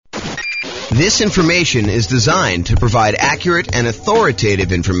This information is designed to provide accurate and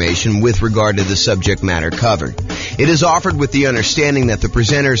authoritative information with regard to the subject matter covered. It is offered with the understanding that the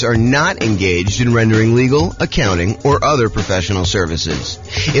presenters are not engaged in rendering legal, accounting, or other professional services.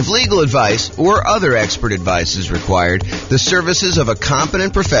 If legal advice or other expert advice is required, the services of a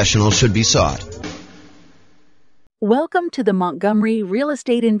competent professional should be sought. Welcome to the Montgomery Real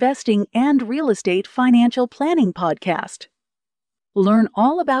Estate Investing and Real Estate Financial Planning Podcast. Learn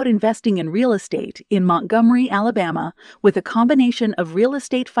all about investing in real estate in Montgomery, Alabama, with a combination of real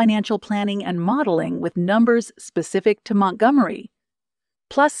estate financial planning and modeling with numbers specific to Montgomery,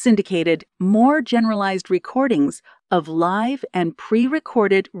 plus syndicated, more generalized recordings of live and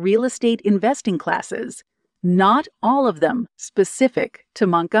pre-recorded real estate investing classes, not all of them specific to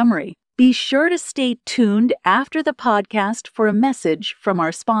Montgomery. Be sure to stay tuned after the podcast for a message from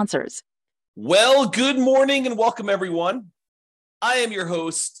our sponsors. Well, good morning and welcome, everyone. I am your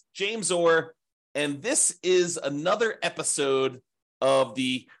host, James Orr, and this is another episode of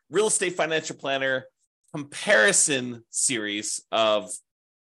the Real Estate Financial Planner comparison series of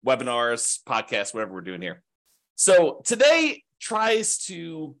webinars, podcasts, whatever we're doing here. So today tries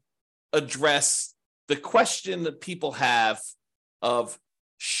to address the question that people have of,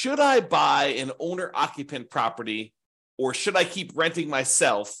 should I buy an owner-occupant property or should I keep renting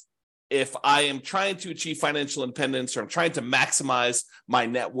myself if I am trying to achieve financial independence or I'm trying to maximize my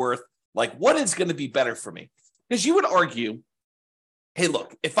net worth? Like, what is going to be better for me? Because you would argue, hey,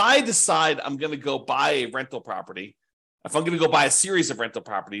 look, if I decide I'm going to go buy a rental property, if I'm going to go buy a series of rental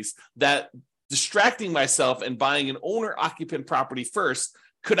properties, that distracting myself and buying an owner-occupant property first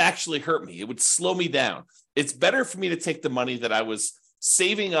could actually hurt me. It would slow me down. It's better for me to take the money that I was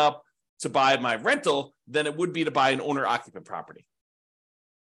saving up to buy my rental than it would be to buy an owner-occupant property.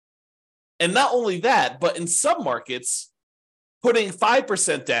 And not only that, but in some markets, putting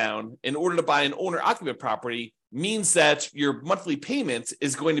 5% down in order to buy an owner-occupant property means that your monthly payment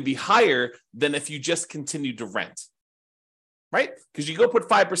is going to be higher than if you just continue to rent, right? Because you go put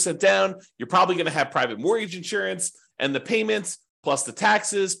 5% down, you're probably going to have private mortgage insurance, and the payments plus the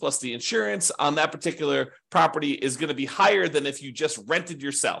taxes plus the insurance on that particular property is going to be higher than if you just rented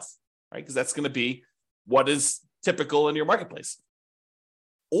yourself, right? Because that's going to be what is typical in your marketplace.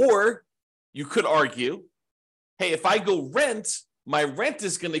 Or you could argue, hey, if I go rent, my rent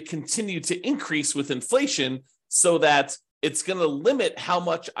is going to continue to increase with inflation so that it's going to limit how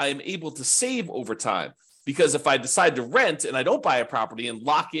much I'm able to save over time. Because if I decide to rent and I don't buy a property and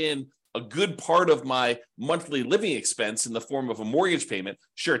lock in a good part of my monthly living expense in the form of a mortgage payment,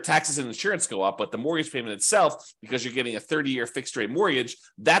 sure, taxes and insurance go up, but the mortgage payment itself, because you're getting a 30-year fixed rate mortgage,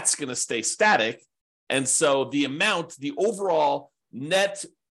 that's going to stay static. And so the amount, the overall net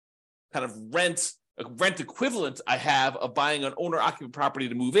kind of rent equivalent I have of buying an owner-occupant property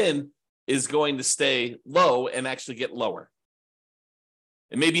to move in is going to stay low and actually get lower.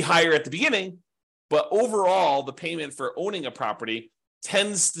 It may be higher at the beginning, but overall, the payment for owning a property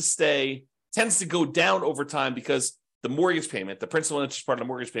tends to go down over time because the mortgage payment, the principal and interest part of the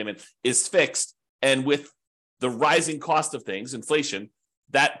mortgage payment, is fixed. And with the rising cost of things, inflation,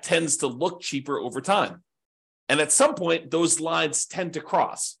 that tends to look cheaper over time. And at some point, those lines tend to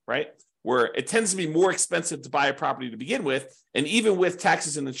cross, right? Where it tends to be more expensive to buy a property to begin with. And even with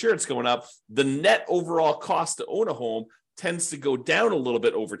taxes and insurance going up, the net overall cost to own a home tends to go down a little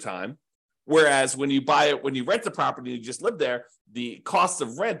bit over time. Whereas when you rent the property and you just live there, the cost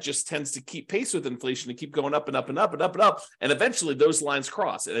of rent just tends to keep pace with inflation and keep going up and up and up and up and up. And eventually those lines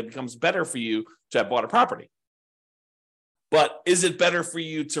cross and it becomes better for you to have bought a property. But is it better for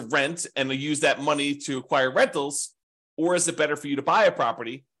you to rent and to use that money to acquire rentals? Or is it better for you to buy a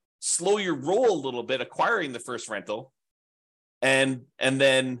property, slow your roll a little bit, acquiring the first rental, and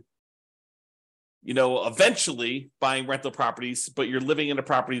then, eventually buying rental properties, but you're living in a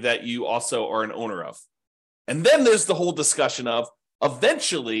property that you also are an owner of? And then there's the whole discussion of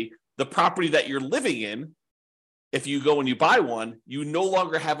eventually the property that you're living in, if you go and you buy one, you no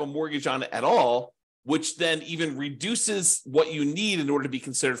longer have a mortgage on it at all, which then even reduces what you need in order to be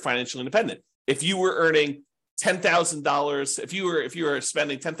considered financially independent. If you were earning $10,000, if you were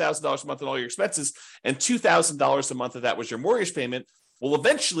spending $10,000 a month on all your expenses and $2,000 a month of that was your mortgage payment, well,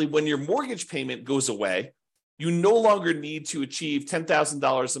 eventually when your mortgage payment goes away, you no longer need to achieve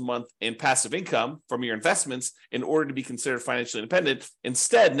 $10,000 a month in passive income from your investments in order to be considered financially independent.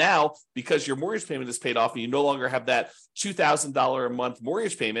 Instead, now, because your mortgage payment is paid off and you no longer have that $2,000 a month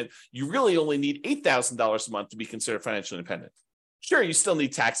mortgage payment, you really only need $8,000 a month to be considered financially independent. Sure, you still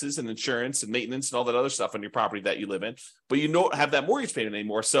need taxes and insurance and maintenance and all that other stuff on your property that you live in, but you don't have that mortgage payment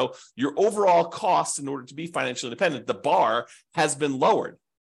anymore. So your overall cost in order to be financially independent, the bar has been lowered.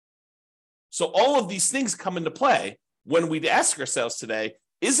 So all of these things come into play when we ask ourselves today,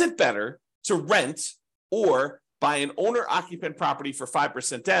 is it better to rent or buy an owner-occupant property for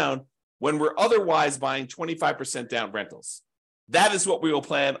 5% down when we're otherwise buying 25% down rentals? That is what we will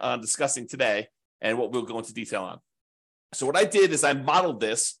plan on discussing today and what we'll go into detail on. So what I did is I modeled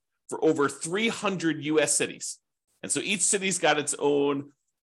this for over 300 US cities. And so each city's got its own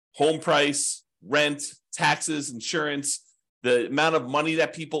home price, rent, taxes, insurance. The amount of money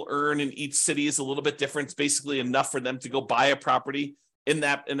that people earn in each city is a little bit different. It's basically enough for them to go buy a property in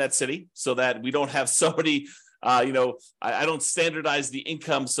that city, so that we don't have somebody, I don't standardize the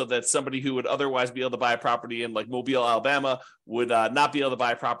income so that somebody who would otherwise be able to buy a property in like Mobile, Alabama would not be able to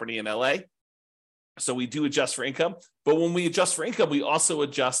buy a property in LA. So we do adjust for income. But when we adjust for income, we also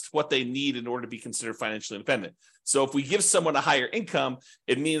adjust what they need in order to be considered financially independent. So if we give someone a higher income,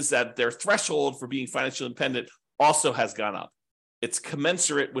 it means that their threshold for being financially independent also has gone up. It's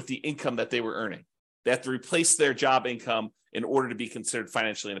commensurate with the income that they were earning. They have to replace their job income in order to be considered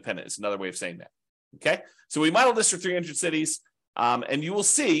financially independent. It's another way of saying that. Okay, so we modeled this for 300 cities, and you will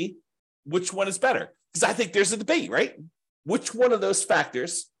see which one is better. Because I think there's a debate, right? Which one of those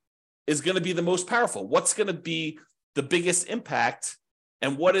factors is going to be the most powerful? What's going to be the biggest impact,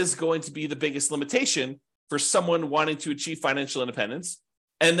 and what is going to be the biggest limitation for someone wanting to achieve financial independence?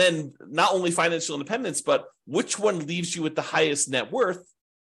 And then not only financial independence, but which one leaves you with the highest net worth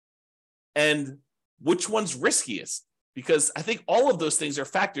and which one's riskiest? Because I think all of those things are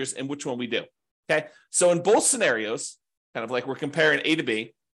factors in which one we do. Okay, so in both scenarios, kind of like we're comparing A to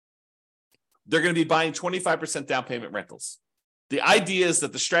B, they're going to be buying 25% down payment rentals. The idea is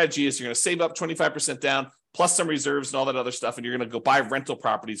that the strategy is you're going to save up 25% down plus some reserves and all that other stuff, and you're going to go buy rental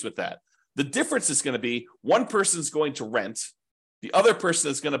properties with that. The difference is going to be one person's going to rent, the other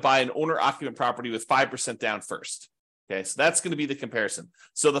person is going to buy an owner-occupant property with 5% down first. Okay, so that's going to be the comparison.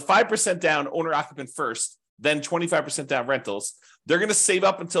 So the 5% down owner-occupant first, then 25% down rentals, they're going to save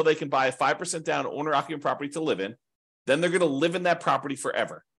up until they can buy a 5% down owner-occupant property to live in. Then they're going to live in that property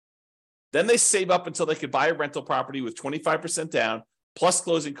forever. Then they save up until they could buy a rental property with 25% down, plus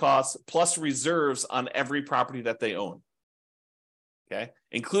closing costs, plus reserves on every property that they own, okay,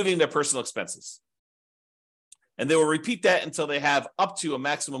 including their personal expenses. And they will repeat that until they have up to a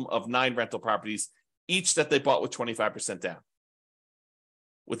maximum of 9 rental properties, each that they bought with 25% down.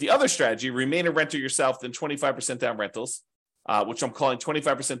 With the other strategy, remain a renter yourself, then 25% down rentals, which I'm calling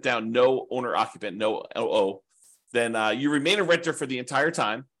 25% down, no owner-occupant, no OO. Then you remain a renter for the entire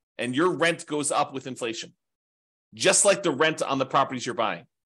time, and your rent goes up with inflation, just like the rent on the properties you're buying.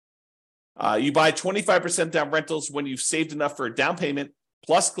 You buy 25% down rentals when you've saved enough for a down payment,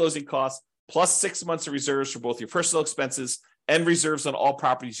 plus closing costs, plus 6 months of reserves for both your personal expenses and reserves on all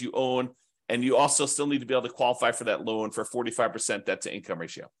properties you own. And you also still need to be able to qualify for that loan for 45% debt to income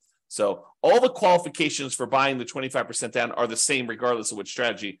ratio. So all the qualifications for buying the 25% down are the same regardless of which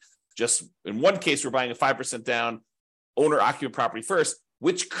strategy. Just in one case, we're buying a 5% down owner-occupant property first,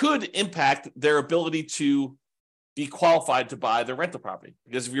 which could impact their ability to be qualified to buy the rental property.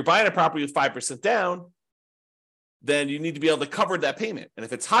 Because if you're buying a property with 5% down, then you need to be able to cover that payment. And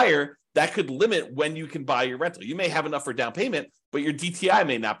if it's higher, that could limit when you can buy your rental. You may have enough for down payment, but your DTI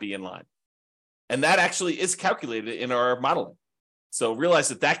may not be in line. And that actually is calculated in our modeling. So realize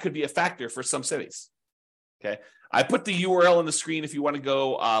that that could be a factor for some cities. Okay, I put the URL on the screen if you want to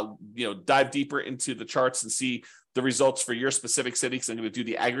go, dive deeper into the charts and see the results for your specific city, because I'm going to do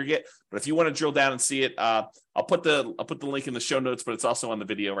the aggregate. But if you want to drill down and see it, I'll put the link in the show notes, but it's also on the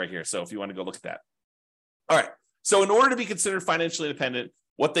video right here. So if you want to go look at that. All right. So in order to be considered financially independent,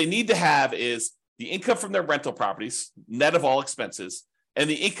 what they need to have is the income from their rental properties, net of all expenses, and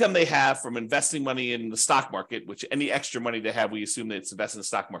the income they have from investing money in the stock market, which any extra money they have, we assume that it's invested in the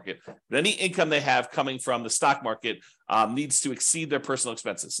stock market. But any income they have coming from the stock market needs to exceed their personal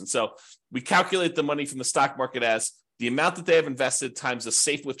expenses. And so we calculate the money from the stock market as the amount that they have invested times the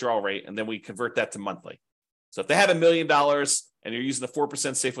safe withdrawal rate, and then we convert that to monthly. So if they have $1 million and you're using the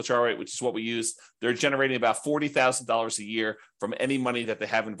 4% safe withdrawal rate, which is what we use, they're generating about $40,000 a year from any money that they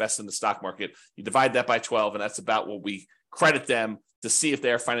have invested in the stock market. You divide that by 12, and that's about what we credit them to see if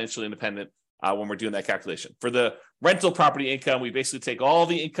they are financially independent when we're doing that calculation. For the rental property income, we basically take all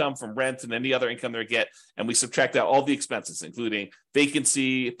the income from rent and any other income they get, and we subtract out all the expenses, including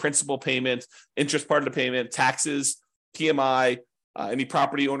vacancy, principal payment, interest part of the payment, taxes, PMI, any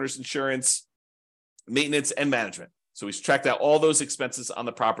property owner's insurance, maintenance, and management. So we subtract out all those expenses on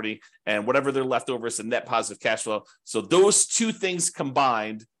the property, and whatever they're left over is a net positive cash flow. So those two things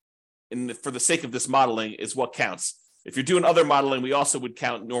combined, for the sake of this modeling, is what counts. If you're doing other modeling, we also would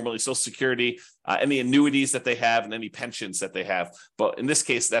count normally Social Security, any annuities that they have, and any pensions that they have. But in this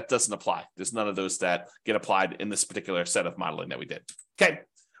case, that doesn't apply. There's none of those that get applied in this particular set of modeling that we did. Okay.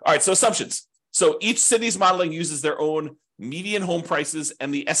 All right. So assumptions. So each city's modeling uses their own median home prices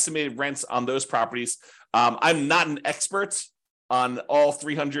and the estimated rents on those properties. I'm not an expert on all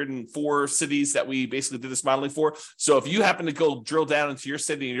 304 cities that we basically did this modeling for. So if you happen to go drill down into your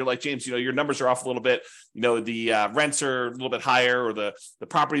city and you're like, James, your numbers are off a little bit, the rents are a little bit higher, or the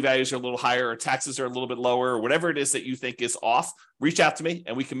property values are a little higher, or taxes are a little bit lower, or whatever it is that you think is off, reach out to me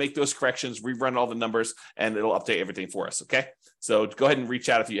and we can make those corrections, rerun all the numbers, and it'll update everything for us. Okay. So go ahead and reach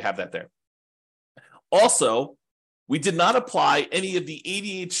out if you have that there. Also, we did not apply any of the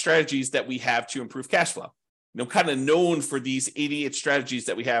 88 strategies that we have to improve cash flow. Kind of known for these 88 strategies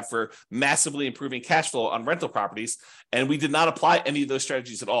that we have for massively improving cash flow on rental properties. And we did not apply any of those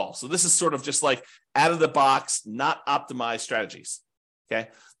strategies at all. So this is sort of just like out of the box, not optimized strategies. Okay.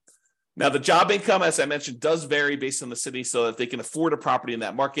 Now, the job income, as I mentioned, does vary based on the city so that they can afford a property in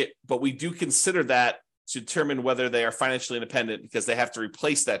that market. But we do consider that to determine whether they are financially independent, because they have to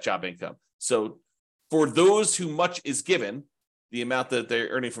replace that job income. So for those who much is given, the amount that they're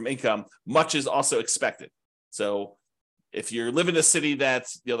earning from income, much is also expected. So if you're living in a city that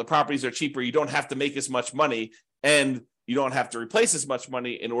the properties are cheaper, you don't have to make as much money and you don't have to replace as much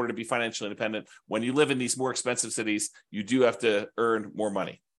money in order to be financially independent. When you live in these more expensive cities, you do have to earn more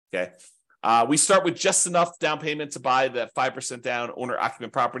money. Okay. We start with just enough down payment to buy that 5% down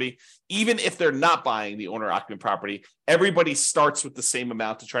owner-occupant property. Even if they're not buying the owner-occupant property, everybody starts with the same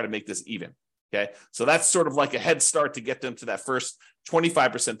amount to try to make this even. Okay, so that's sort of like a head start to get them to that first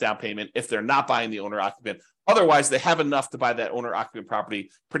 25% down payment if they're not buying the owner-occupant. Otherwise, they have enough to buy that owner-occupant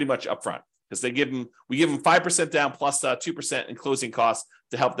property pretty much upfront, because we give them 5% down plus 2% in closing costs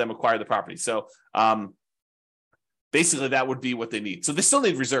to help them acquire the property. So basically, that would be what they need. So they still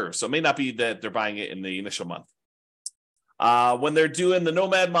need reserves. So it may not be that they're buying it in the initial month. When they're doing the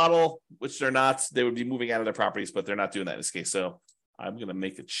nomad model, which they're not, they would be moving out of their properties, but they're not doing that in this case. So I'm going to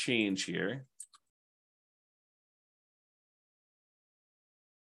make a change here.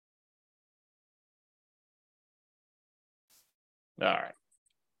 All right.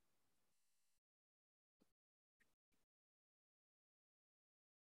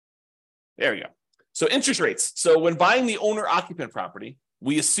 There we go. So interest rates. So when buying the owner-occupant property,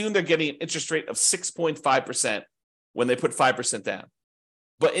 we assume they're getting an interest rate of 6.5% when they put 5% down.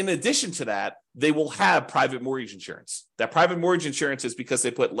 But in addition to that, they will have private mortgage insurance. That private mortgage insurance is because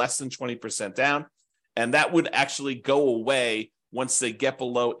they put less than 20% down, and that would actually go away once they get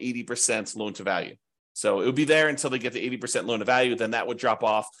below 80% loan to value. So it would be there until they get to 80% loan to value, then that would drop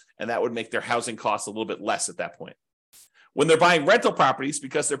off, and that would make their housing costs a little bit less at that point. When they're buying rental properties,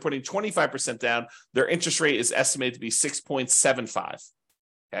 because they're putting 25% down, their interest rate is estimated to be 6.75.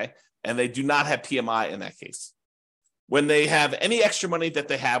 Okay. And they do not have PMI in that case. When they have any extra money that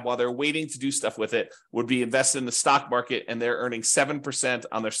they have while they're waiting to do stuff with it, would be invested in the stock market, and they're earning 7%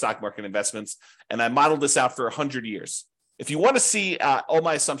 on their stock market investments. And I modeled this out for 100 years. If you want to see all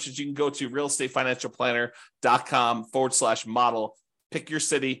my assumptions, you can go to realestatefinancialplanner.com/model, pick your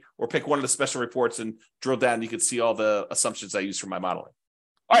city or pick one of the special reports and drill down. You can see all the assumptions I use for my modeling.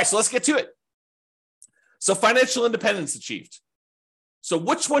 All right, so let's get to it. So financial independence achieved. So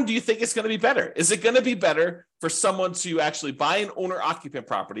which one do you think is going to be better? Is it going to be better for someone to actually buy an owner-occupant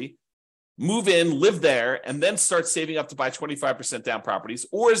property, move in, live there, and then start saving up to buy 25% down properties?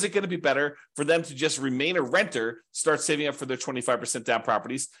 Or is it going to be better for them to just remain a renter, start saving up for their 25% down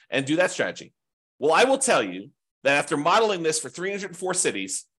properties, and do that strategy? Well, I will tell you that after modeling this for 304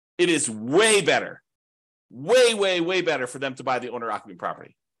 cities, it is way better, way better for them to buy the owner-occupant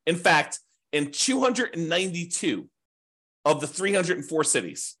property. In fact, in 292 of the 304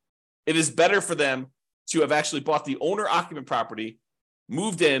 cities, it is better for them to have actually bought the owner-occupant property,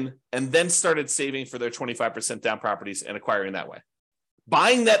 moved in, and then started saving for their 25% down properties and acquiring that way.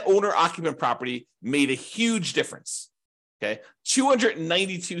 Buying that owner-occupant property made a huge difference. Okay,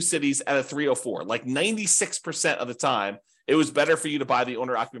 292 cities out of 304, like 96% of the time, it was better for you to buy the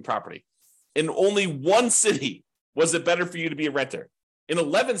owner-occupant property. In only one city was it better for you to be a renter. In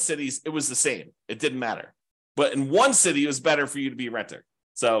 11 cities, it was the same. It didn't matter. But in one city, it was better for you to be a renter.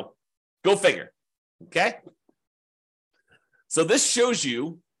 So go figure. Okay. So this shows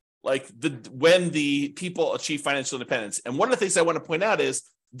you like when the people achieve financial independence. And one of the things I want to point out is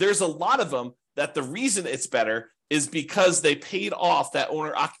there's a lot of them that the reason it's better is because they paid off that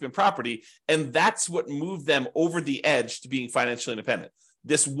owner-occupant property, and that's what moved them over the edge to being financially independent.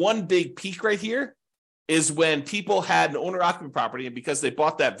 This one big peak right here is when people had an owner-occupant property, and because they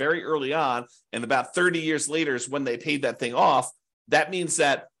bought that very early on, and about 30 years later is when they paid that thing off, that means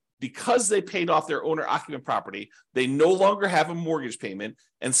that because they paid off their owner-occupant property, they no longer have a mortgage payment,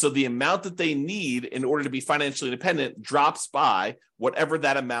 and so the amount that they need in order to be financially independent drops by whatever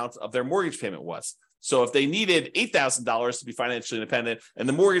that amount of their mortgage payment was. So if they needed $8,000 to be financially independent and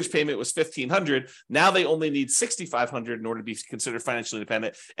the mortgage payment was $1,500, now they only need $6,500 in order to be considered financially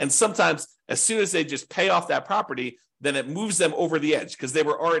independent. And sometimes as soon as they just pay off that property, then it moves them over the edge because they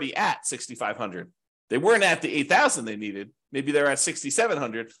were already at $6,500. They weren't at the $8,000 they needed. Maybe they're at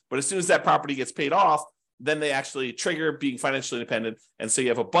 $6,700, but as soon as that property gets paid off, then they actually trigger being financially independent. And so you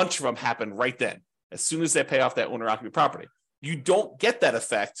have a bunch of them happen right then, as soon as they pay off that owner-occupant property. You don't get that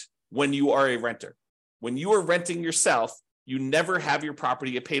effect when you are a renter. When you are renting yourself, you never have your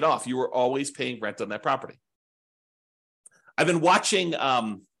property get paid off. You are always paying rent on that property. I've been watching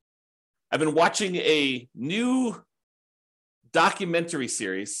a new documentary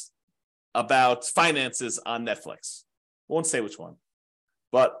series about finances on Netflix. I won't say which one,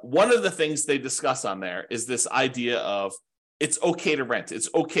 but one of the things they discuss on there is this idea of it's okay to rent. It's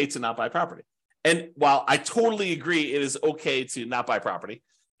okay to not buy property. And while I totally agree it is okay to not buy property,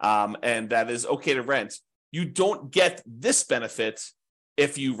 and that is okay to rent, you don't get this benefit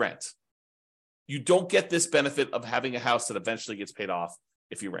if you rent. You don't get this benefit of having a house that eventually gets paid off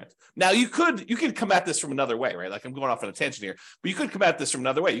if you rent. Now, you could come at this from another way, right? Like I'm going off on a tangent here, but you could come at this from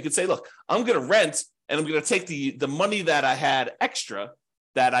another way. You could say, look, I'm going to rent and I'm going to take the money that I had extra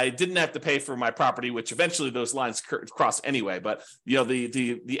that I didn't have to pay for my property, which eventually those lines cross anyway. But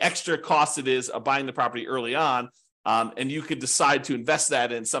the extra cost it is of buying the property early on, and you could decide to invest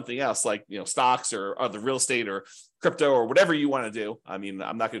that in something else like stocks or other real estate or crypto or whatever you want to do. I mean,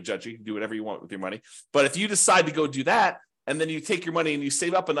 I'm not going to judge you. You can do whatever you want with your money. But if you decide to go do that, and then you take your money and you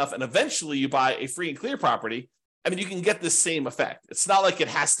save up enough, and eventually you buy a free and clear property, I mean, you can get the same effect. It's not like it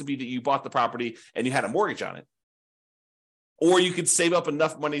has to be that you bought the property and you had a mortgage on it. Or you could save up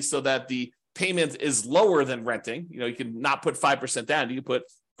enough money so that the payment is lower than renting. You can not put 5% down. You can put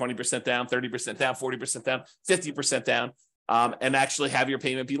 20% down, 30% down, 40% down, 50% down, and actually have your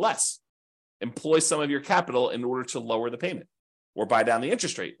payment be less. Employ some of your capital in order to lower the payment or buy down the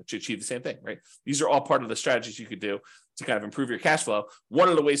interest rate to achieve the same thing, right? These are all part of the strategies you could do to kind of improve your cash flow. One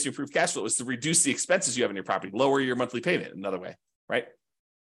of the ways to improve cash flow is to reduce the expenses you have in your property, lower your monthly payment, another way, right?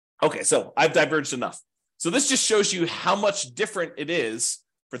 Okay, so I've diverged enough. So this just shows you how much different it is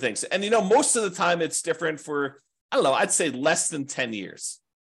for things. And most of the time it's different for, I don't know, I'd say less than 10 years,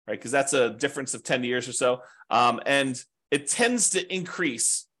 right? Because that's a difference of 10 years or so. And it tends to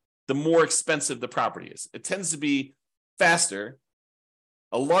increase the more expensive the property is. It tends to be faster,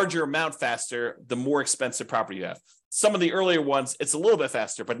 a larger amount faster, the more expensive property you have. Some of the earlier ones, it's a little bit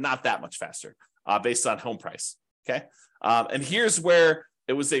faster, but not that much faster based on home price, okay? And here's where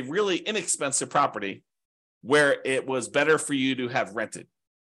it was a really inexpensive property where it was better for you to have rented.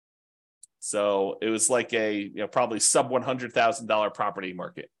 So it was like a probably sub $100,000 property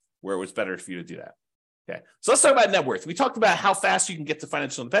market where it was better for you to do that. Okay, so let's talk about net worth. We talked about how fast you can get to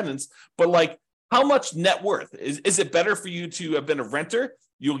financial independence, but like how much net worth? Is it better for you to have been a renter?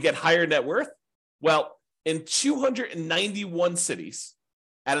 You'll get higher net worth? Well, in 291 cities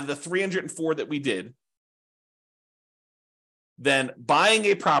out of the 304 that we did, then buying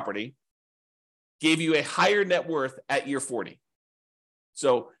a property gave you a higher net worth at year 40.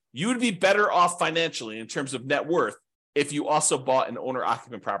 So you would be better off financially in terms of net worth if you also bought an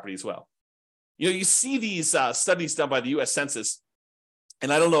owner-occupant property as well. You see these studies done by the U.S. Census,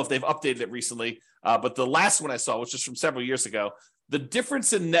 and I don't know if they've updated it recently, but the last one I saw, which is from several years ago, the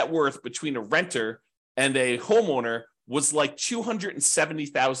difference in net worth between a renter and a homeowner was like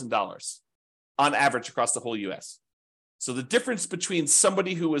 $270,000 on average across the whole U.S. So the difference between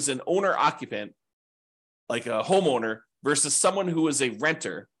somebody who was an owner-occupant, like a homeowner, versus someone who was a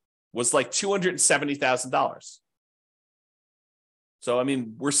renter was like $270,000. So, I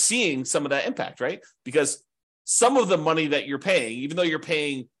mean, we're seeing some of that impact, right? Because some of the money that you're paying, even though you're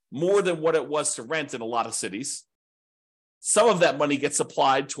paying more than what it was to rent in a lot of cities, some of that money gets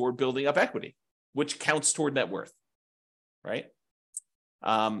applied toward building up equity, which counts toward net worth, right?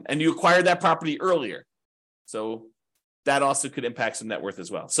 And you acquired that property earlier. So that also could impact some net worth as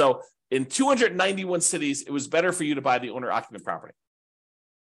well. So in 291 cities, it was better for you to buy the owner-occupant property.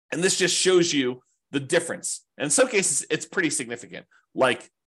 And this just shows you the difference. And in some cases, it's pretty significant,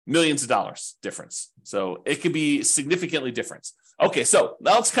 like millions of dollars difference. So it could be significantly different. Okay, so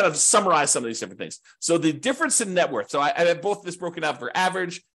now let's kind of summarize some of these different things. So the difference in net worth. So I have both this broken out for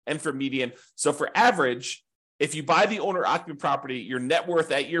average and for median. So for average, if you buy the owner-occupant property, your net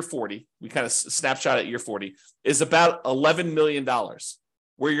worth at year 40, we kind of snapshot at year 40, is about $11 million.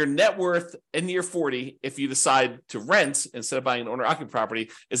 Where your net worth in year 40, if you decide to rent instead of buying an owner-occupant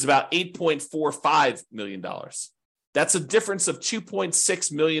property, is about $8.45 million. That's a difference of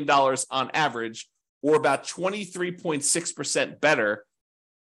 $2.6 million on average, or about 23.6% better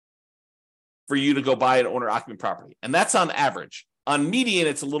for you to go buy an owner-occupant property. And that's on average. On median,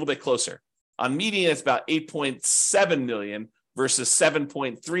 it's a little bit closer. On median, it's about 8.7 million versus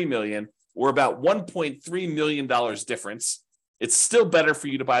 7.3 million, or about $1.3 million difference. It's still better for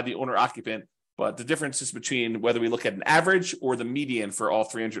you to buy the owner-occupant, but the difference is between whether we look at an average or the median for all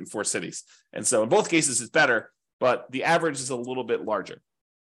 304 cities. And so in both cases, it's better, but the average is a little bit larger.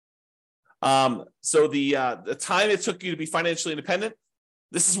 So the time it took you to be financially independent,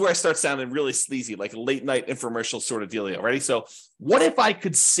 this is where I start sounding really sleazy, like a late night infomercial sort of dealio. Ready? So what if I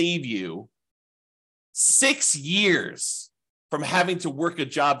could save you 6 years from having to work a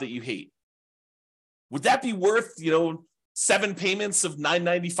job that you hate? Would that be worth, 7 payments of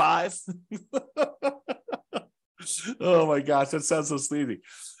 $995? Oh my gosh, that sounds so sleazy.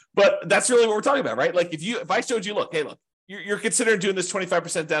 But that's really what we're talking about, right? Like if I showed you, look, you're considering doing this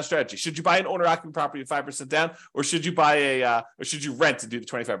 25% down strategy. Should you buy an owner-occupant property at 5% down, or should you buy or should you rent to do the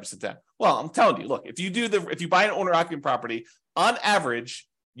 25% down? Well, I'm telling you, look, if you buy an owner-occupant property, on average,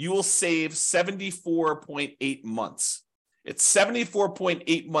 you will save 74.8 months. It's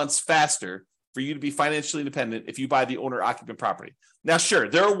 74.8 months faster for you to be financially independent if you buy the owner-occupant property. Now, sure,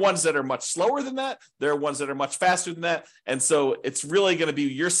 there are ones that are much slower than that. There are ones that are much faster than that. And so it's really going to be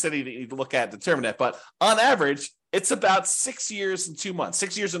your city that you need to look at and determine that. But on average, it's about 6 years and 2 months,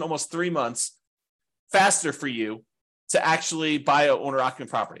 6 years and almost 3 months faster for you to actually buy an owner-occupant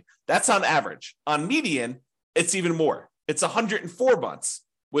property. That's on average. On median, it's even more. It's 104 months.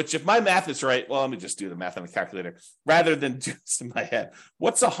 Which, if my math is right, well, let me just do the math on the calculator rather than do this in my head.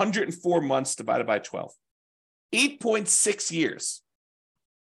 What's 104 months divided by 12? 8.6 years.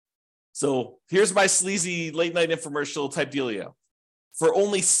 So here's my sleazy late night infomercial type dealio. For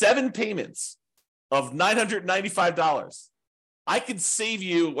only 7 payments of $995, I could save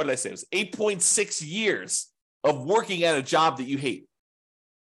you, what did I say? It was 8.6 years of working at a job that you hate,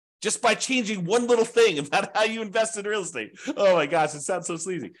 just by changing one little thing about how you invest in real estate. Oh my gosh, it sounds so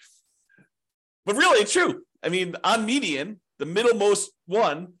sleazy. But really, it's true. I mean, on median, the middlemost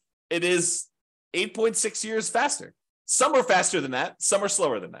one, it is 8.6 years faster. Some are faster than that. Some are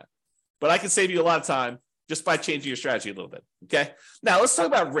slower than that. But I can save you a lot of time just by changing your strategy a little bit, okay? Now, let's talk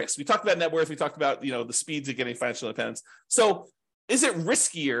about risk. We talked about net worth. We talked about, the speeds of getting financial independence. So is it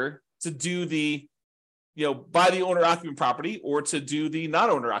riskier to do the buy the owner-occupant property or to do the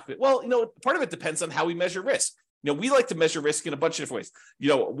non-owner-occupant? Well, part of it depends on how we measure risk. We like to measure risk in a bunch of different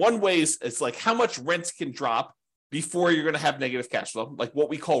ways. One way is it's like how much rent can drop before you're going to have negative cash flow, like what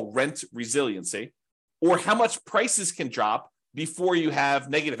we call rent resiliency, or how much prices can drop before you have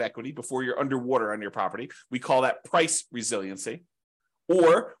negative equity, before you're underwater on your property. We call that price resiliency.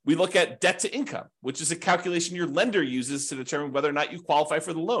 Or we look at debt to income, which is a calculation your lender uses to determine whether or not you qualify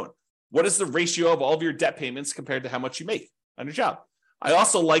for the loan. What is the ratio of all of your debt payments compared to how much you make on your job? I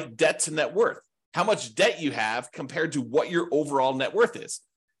also like debt to net worth, how much debt you have compared to what your overall net worth is.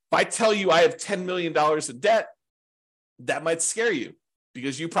 If I tell you I have $10 million in debt, that might scare you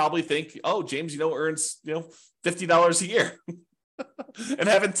because you probably think, oh, James, earns, $50 a year. And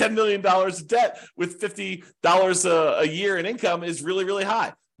having $10 million in debt with $50 a year in income is really, really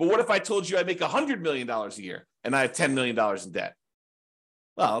high. But what if I told you I make $100 million a year and I have $10 million in debt?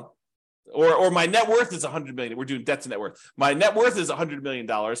 Well, or my net worth is $100 million. We're doing debt to net worth. My net worth is $100 million,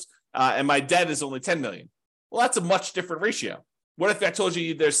 and my debt is only $10 million. Well, that's a much different ratio. What if I told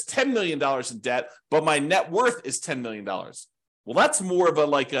you there's $10 million in debt, but my net worth is $10 million? Well, that's more of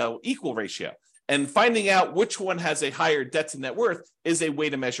a equal ratio. And finding out which one has a higher debt to net worth is a way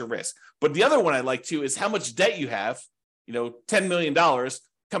to measure risk. But the other one I like too is how much debt you have, $10 million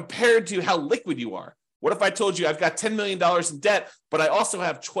compared to how liquid you are. What if I told you I've got $10 million in debt, but I also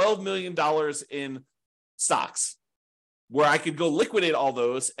have $12 million in stocks where I could go liquidate all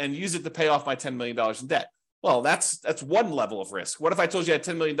those and use it to pay off my $10 million in debt? Well, that's one level of risk. What if I told you I had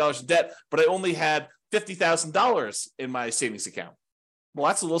 $10 million in debt, but I only had $50,000 in my savings account? Well,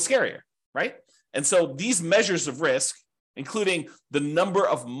 that's a little scarier, right? And so these measures of risk, including the number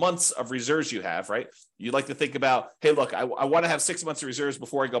of months of reserves you have, right? You like to think about, hey, look, I want to have 6 months of reserves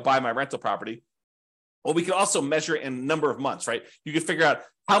before I go buy my rental property. Well, we can also measure it in number of months, right? You can figure out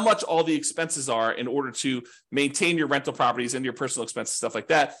how much all the expenses are in order to maintain your rental properties and your personal expenses, stuff like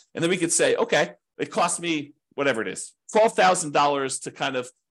that. And then we could say, okay, it cost me whatever it is, $12,000 to kind of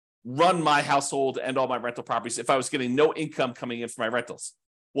run my household and all my rental properties if I was getting no income coming in for my rentals.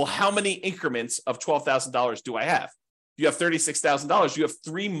 Well, how many increments of $12,000 do I have? If you have $36,000, you have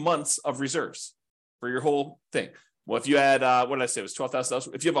 3 months of reserves for your whole thing. Well, if you had, what did I say? It was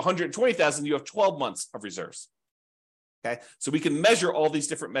 $12,000. If you have $120,000, you have 12 months of reserves. Okay. So we can measure all these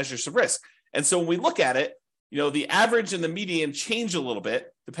different measures of risk. And so when we look at it, the average and the median change a little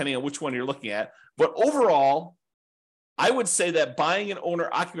bit depending on which one you're looking at. But overall, I would say that buying an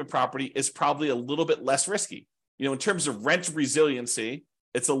owner-occupant property is probably a little bit less risky. In terms of rent resiliency,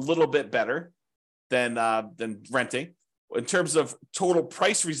 it's a little bit better than renting. In terms of total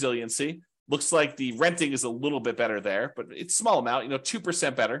price resiliency, looks like the renting is a little bit better there, but it's a small amount,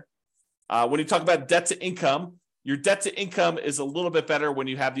 2% better. When you talk about debt to income, your debt to income is a little bit better when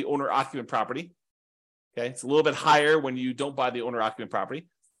you have the owner-occupant property. Okay, it's a little bit higher when you don't buy the owner-occupant property.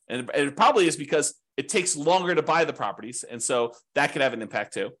 And it probably is because it takes longer to buy the properties. And so that could have an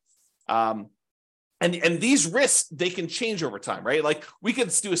impact too. And these risks, they can change over time, right? Like we could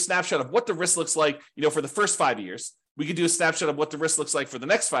do a snapshot of what the risk looks like, for the first 5 years. We could do a snapshot of what the risk looks like for the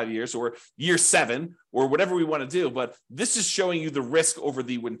next 5 years or year 7 or whatever we want to do. But this is showing you the risk over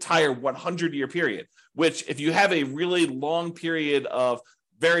the entire 100-year period, which if you have a really long period of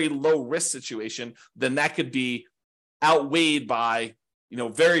very low risk situation, then that could be outweighed by,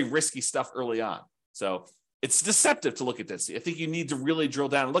 very risky stuff early on. So it's deceptive to look at this. I think you need to really drill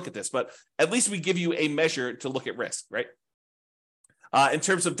down and look at this, but at least we give you a measure to look at risk, right? In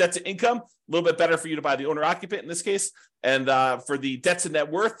terms of debt to income, a little bit better for you to buy the owner occupant in this case. And for the debt to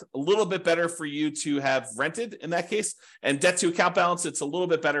net worth, a little bit better for you to have rented in that case. And debt to account balance, it's a little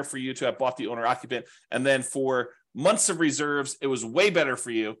bit better for you to have bought the owner occupant. And then for months of reserves, it was way better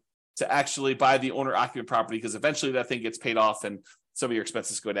for you to actually buy the owner occupant property because eventually that thing gets paid off and some of your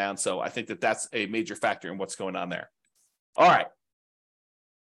expenses go down. So I think that that's a major factor in what's going on there. All right.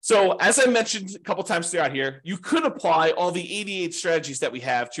 So as I mentioned a couple times throughout here, you could apply all the 88 strategies that we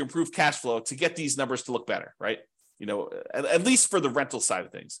have to improve cash flow to get these numbers to look better, right? At least for the rental side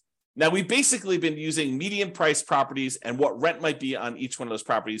of things. Now, we've basically been using median price properties and what rent might be on each one of those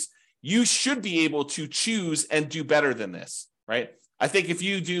properties. You should be able to choose and do better than this, right? I think if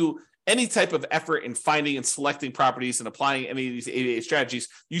you do any type of effort in finding and selecting properties and applying any of these 88 strategies,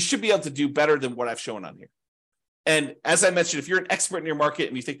 you should be able to do better than what I've shown on here. And as I mentioned, if you're an expert in your market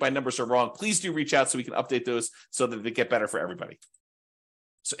and you think my numbers are wrong, please do reach out so we can update those so that they get better for everybody.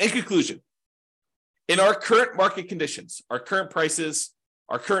 So in conclusion, in our current market conditions, our current prices,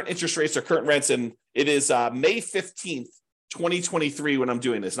 our current interest rates, our current rents, and it is May 15th, 2023 when I'm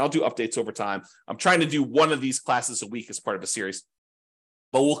doing this, and I'll do updates over time. I'm trying to do one of these classes a week as part of a series.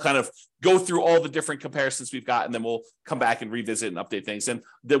 But we'll kind of go through all the different comparisons we've got, and then we'll come back and revisit and update things. And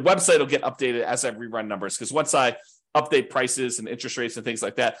the website will get updated as I rerun numbers, because once I update prices and interest rates and things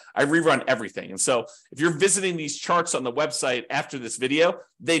like that, I rerun everything. And so if you're visiting these charts on the website after this video,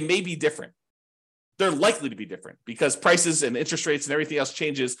 they may be different. They're likely to be different because prices and interest rates and everything else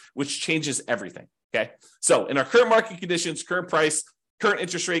changes, which changes everything. Okay. So in our current market conditions, current price, current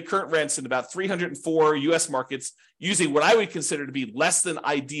interest rate, current rents in about 304 US markets using what I would consider to be less than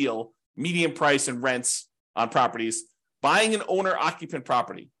ideal median price and rents on properties, buying an owner-occupant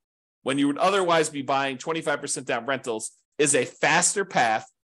property when you would otherwise be buying 25% down rentals is a faster path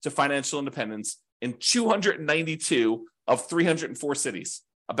to financial independence in 292 of 304 cities,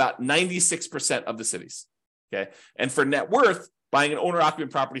 about 96% of the cities. Okay. And for net worth, buying an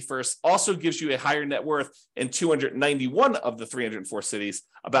owner-occupant property first also gives you a higher net worth in 291 of the 304 cities,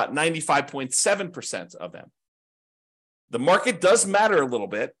 about 95.7% of them. The market does matter a little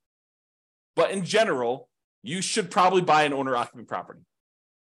bit, but in general, you should probably buy an owner-occupant property.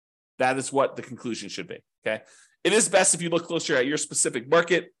 That is what the conclusion should be, okay? It is best if you look closer at your specific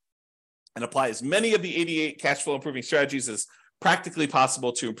market and apply as many of the 88 cash flow improving strategies as practically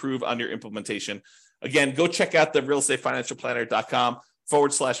possible to improve on your implementation. Again, go check out the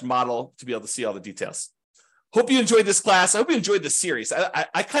realestateFinancialPlanner.com/model to be able to see all the details. Hope you enjoyed this class. I hope you enjoyed this series.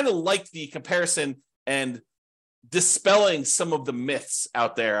 I kind of like the comparison and dispelling some of the myths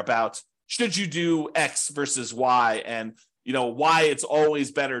out there about should you do X versus Y and why it's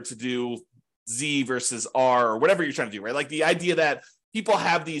always better to do Z versus R or whatever you're trying to do, right? Like the idea that people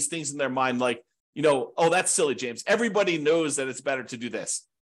have these things in their mind like, oh, that's silly, James. Everybody knows that it's better to do this.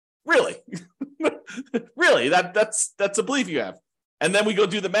 Really? Really? That's a belief you have. And then we go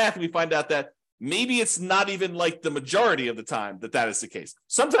do the math and we find out that maybe it's not even like the majority of the time that is the case.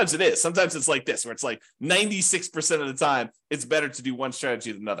 Sometimes it is. Sometimes it's like this, where it's like 96% of the time, it's better to do one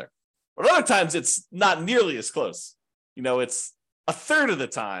strategy than another. But other times it's not nearly as close. It's a third of the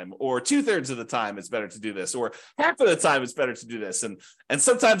time or 2/3 of the time it's better to do this, or half of the time it's better to do this. And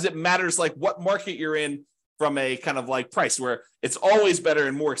sometimes it matters like what market you're in from a kind of like price, where it's always better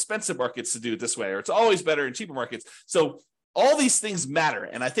in more expensive markets to do it this way, or it's always better in cheaper markets. So all these things matter.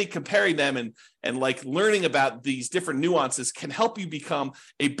 And I think comparing them and like learning about these different nuances can help you become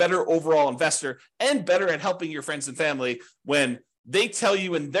a better overall investor and better at helping your friends and family when they tell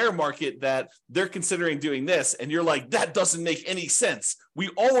you in their market that they're considering doing this. And you're like, that doesn't make any sense. We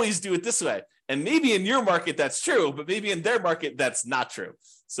always do it this way. And maybe in your market, that's true, but maybe in their market, that's not true.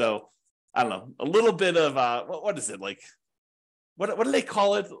 So I don't know, a little bit of, what is it? Like, what do they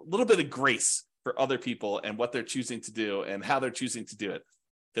call it? A little bit of grace for other people and what they're choosing to do and how they're choosing to do it.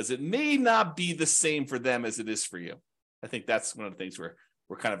 Because it may not be the same for them as it is for you. I think that's one of the things we're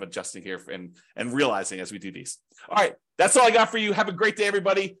kind of adjusting here and realizing as we do these. All right, that's all I got for you. Have a great day,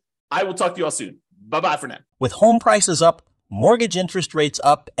 everybody. I will talk to you all soon. Bye-bye for now. With home prices up, mortgage interest rates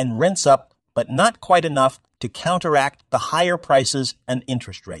up, and rents up, but not quite enough to counteract the higher prices and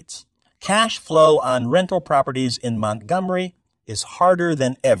interest rates. Cash flow on rental properties in Montgomery is harder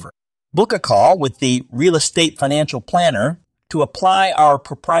than ever. Book a call with the Real Estate Financial Planner to apply our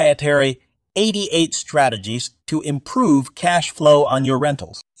proprietary 88 strategies to improve cash flow on your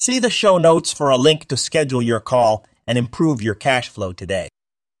rentals. See the show notes for a link to schedule your call and improve your cash flow today.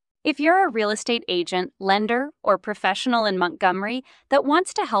 If you're a real estate agent, lender, or professional in Montgomery that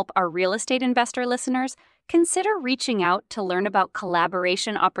wants to help our real estate investor listeners, consider reaching out to learn about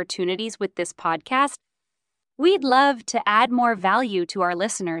collaboration opportunities with this podcast. We'd love to add more value to our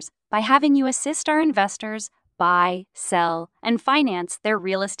listeners by having you assist our investors buy, sell, and finance their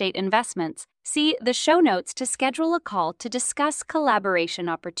real estate investments. See the show notes to schedule a call to discuss collaboration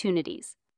opportunities.